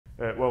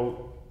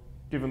Well,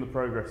 given the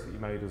progress that you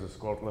made as a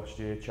squad last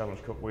year,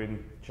 Challenge Cup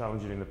win,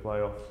 challenging in the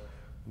playoffs,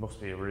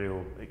 must be a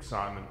real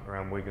excitement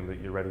around Wigan that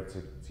you're ready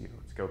to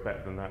go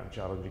better than that and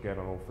challenge again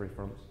on all three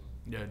fronts.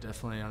 Yeah,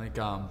 definitely. I think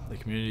the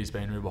community's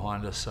been real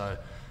behind us, so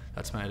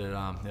that's made it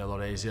a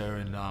lot easier.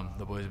 And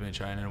the boys have been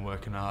training and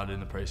working hard in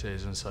the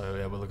pre-season, so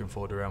yeah, we're looking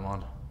forward to round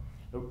one.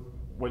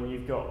 When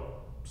you've got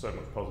so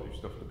much positive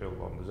stuff to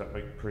build on, does that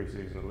make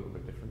pre-season a little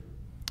bit different?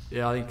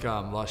 Yeah, I think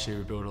last year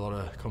we built a lot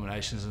of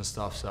combinations and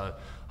stuff, so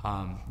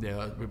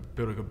yeah, we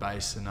built a good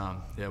base, and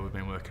yeah, we've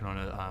been working on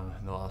it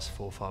in the last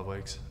 4 or 5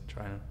 weeks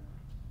training.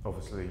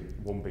 Obviously,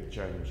 one big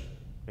change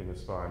in the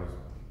spine is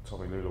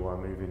Tommy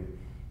Lulawai moving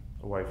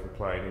away from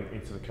playing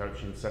into the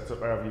coaching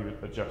setup. How have you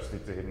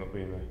adjusted to him not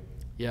being there?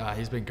 Yeah,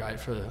 he's been great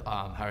for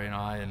Harry and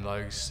I and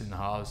Logs in the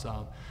halves.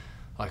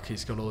 Like,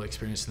 he's got all the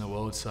experience in the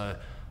world, so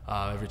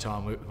every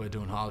time we're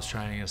doing halves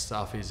training and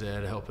stuff, he's there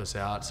to help us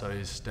out. So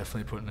he's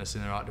definitely putting us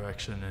in the right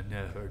direction, and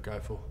yeah, very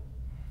grateful.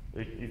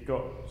 You've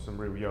got some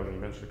real young, you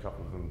mentioned a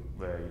couple of them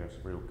there,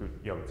 some real good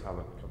young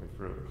talent coming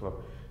through at the club.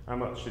 How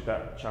much did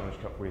that Challenge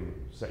Cup win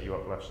set you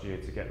up last year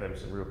to get them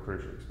some real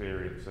crucial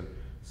experience and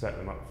set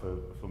them up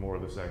for more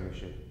of the same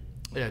this year?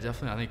 Yeah,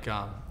 definitely. I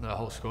think the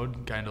whole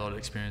squad gained a lot of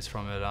experience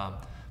from it.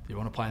 You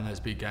want to play in those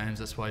big games,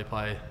 that's why you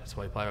play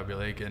rugby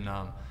league, and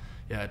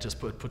yeah, it just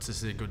puts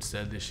us in good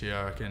stead this year,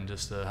 I reckon,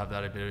 just to have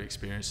that a bit of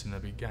experience in the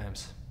big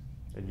games.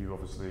 And you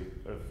obviously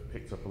have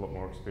picked up a lot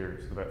more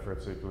experience in the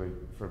Betfred Super League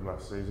from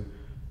last season.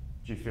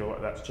 Do you feel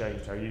like that's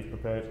changed how you've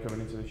prepared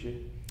coming into this year?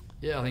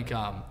 Yeah, I think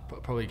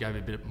probably gave me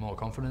a bit more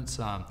confidence.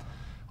 I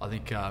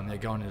think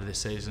going into this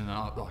season,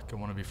 I want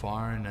to be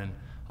firing, and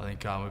I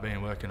think we've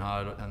been working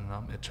hard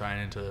and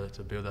training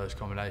to build those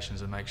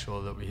combinations and make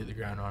sure that we hit the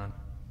ground running.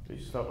 It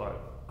just felt like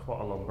quite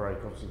a long break,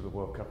 obviously with the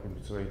World Cup in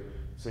between.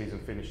 The season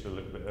finished a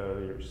little bit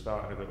earlier, it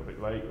started a little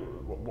bit late.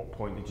 What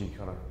point did you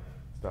kind of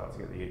start to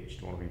get the itch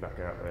to want to be back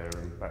out there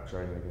and back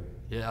training again?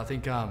 Yeah, I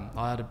think I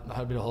had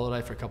a bit of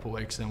holiday for a couple of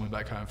weeks, and then went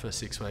back home for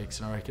 6 weeks,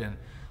 and I reckon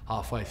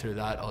halfway through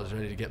that I was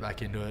ready to get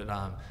back into it,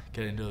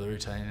 get into the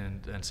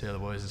routine and see how the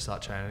boys and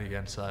start training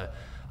again. So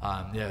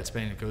yeah, it's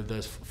been good.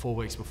 Those 4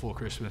 weeks before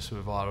Christmas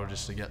were vital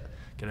just to get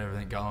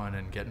everything going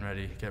and getting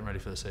ready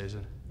for the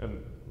season.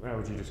 And how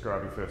would you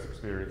describe your first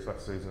experience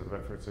last season at the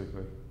Betfred Super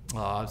League? Oh,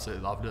 I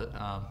absolutely loved it.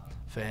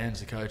 Fans,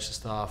 the coach, the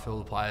staff, all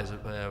the players,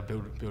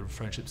 build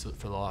friendships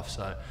for life.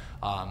 So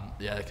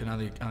yeah, it can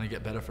only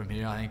get better from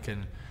here, I think,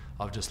 and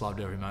I've just loved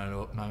every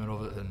moment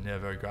of it, and yeah,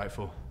 very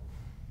grateful.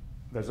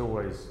 There's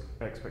always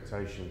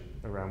expectation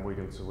around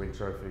Wigan to win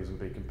trophies and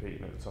be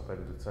competing at the top end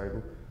of the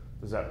table.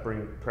 Does that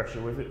bring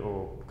pressure with it,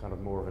 or kind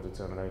of more of a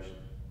determination?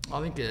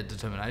 I think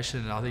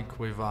determination. I think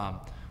we've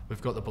got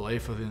the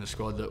belief within the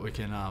squad that we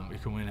can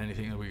win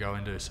anything that we go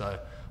into. So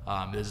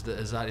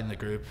there's that in the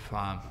group.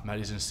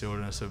 Matty's instilled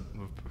in us.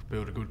 We've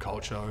built a good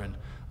culture, and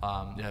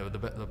yeah,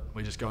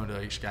 we just go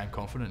into each game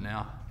confident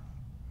now.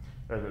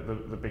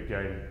 The big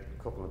game,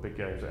 a couple of big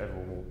games that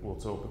everyone will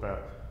talk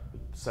about.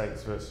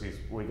 Saints versus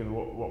Wigan.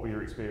 What were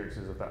your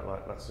experiences of that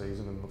like last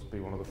season, and must be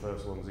one of the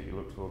first ones that you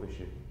looked for this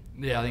year?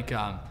 Yeah, I think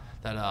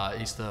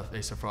that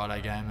Easter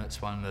Friday game,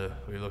 that's one that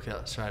we look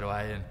at straight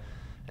away,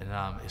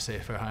 and you see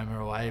if we're home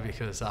or away,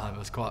 because it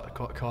was quite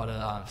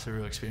a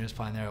surreal experience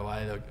playing there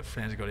away. The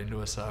fans got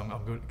into us, so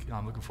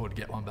I'm looking forward to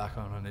get one back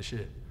on this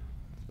year.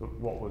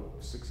 What would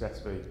success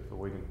be for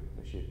Wigan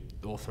this year?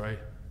 All three.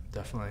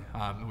 Definitely.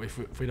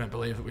 If we don't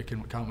believe that we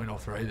can't win all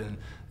three, then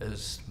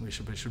we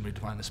should be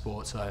playing the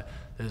sport. So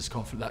there's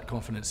that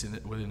confidence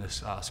within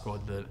this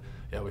squad that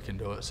yeah, we can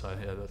do it. So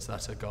yeah,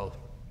 that's a goal.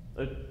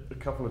 A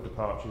couple of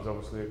departures,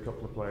 obviously, a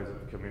couple of players that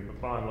have come in, but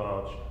by and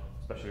large,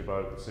 especially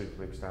by the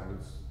Super League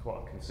standards,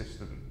 quite a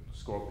consistent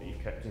squad that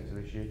you've kept into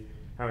this year.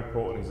 How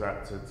important is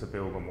that to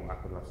build on what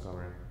happened last time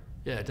around?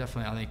 Yeah,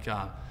 definitely. I think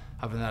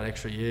having that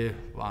extra year,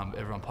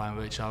 everyone playing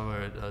with each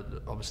other, it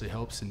obviously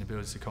helps in the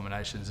builds, the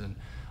combinations, and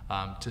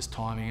just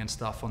timing and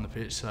stuff on the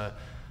pitch. So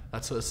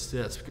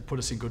it's put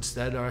us in good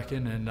stead, I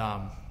reckon. And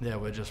yeah,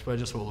 we're just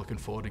all looking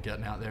forward to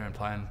getting out there and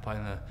playing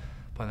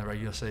the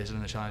regular season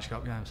and the Challenge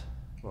Cup games.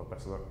 Well,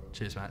 best of luck.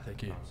 Cheers, mate.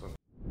 Thank you. Awesome.